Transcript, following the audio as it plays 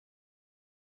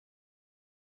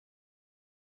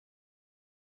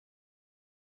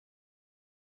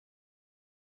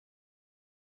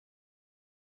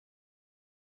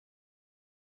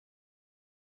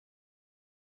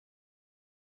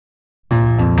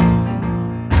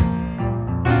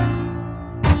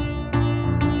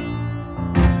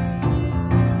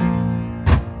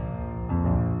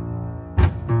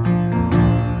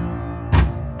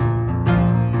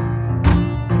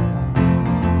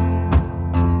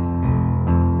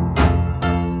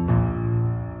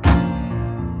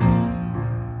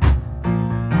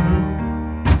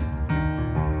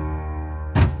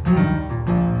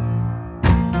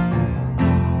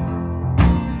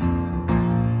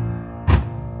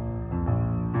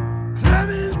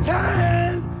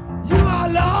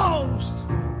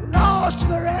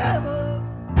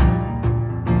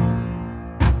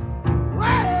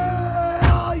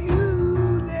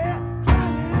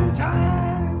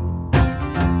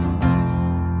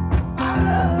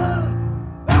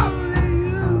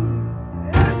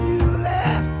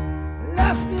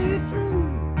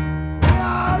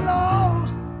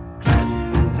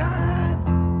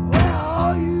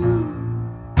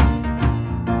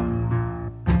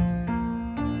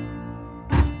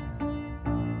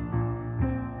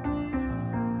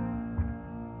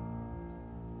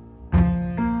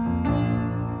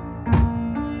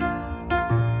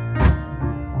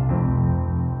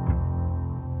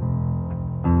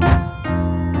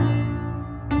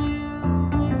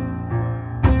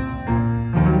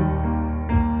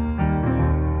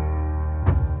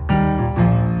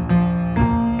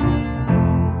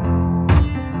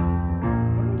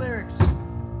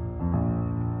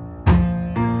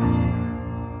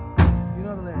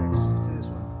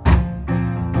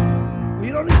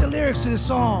lyrics to the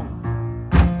song.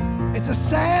 It's a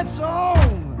sad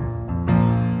song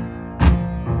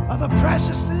of a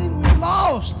precious thing we've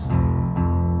lost.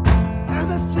 And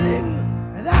the thing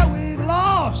that we've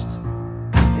lost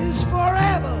is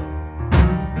forever.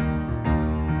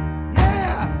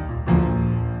 Yeah.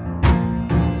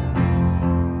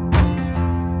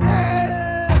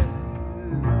 Yeah.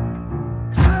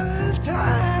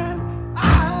 Clementine,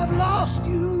 I've lost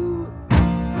you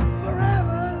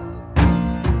forever.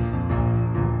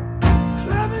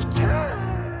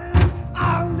 Clementine,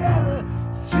 I'll never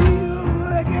see you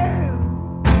again.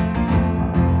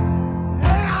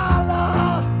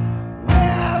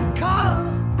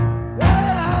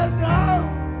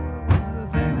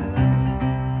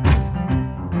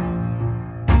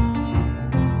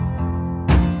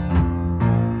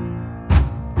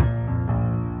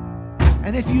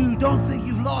 And if you don't think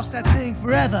you've lost that thing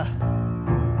forever,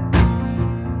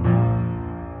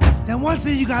 then one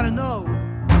thing you gotta know,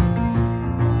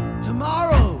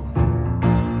 tomorrow's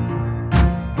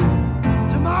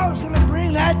gonna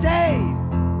bring that day.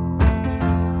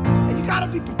 And you gotta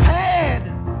be prepared,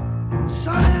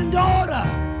 son and daughter,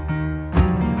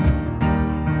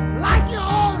 like you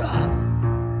oughta.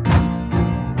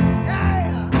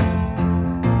 Yeah.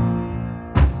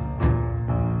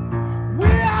 We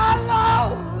are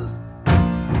lost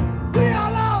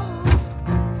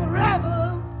forever.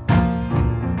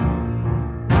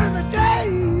 When the day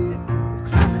of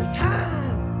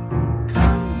Clementine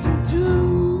comes into.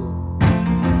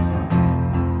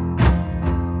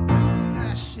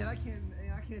 Ah, shit, I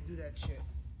can't do that shit.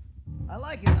 I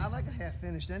like it half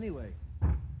finished anyway.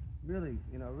 Really,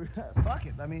 you know, fuck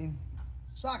it. I mean,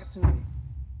 sock it to me.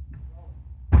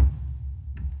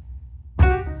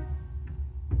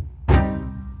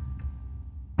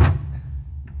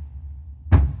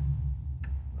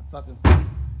 My fucking feet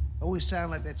always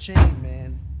sound like that chain,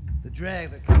 man. The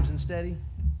drag that comes in steady.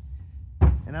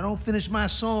 And I don't finish my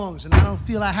songs, and I don't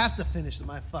feel I have to finish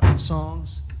my fucking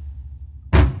songs.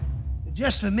 They're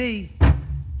just for me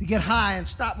to get high and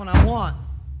stop when I want.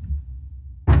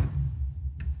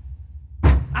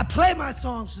 I play my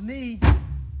songs for me.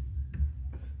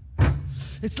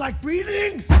 It's like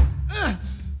breathing.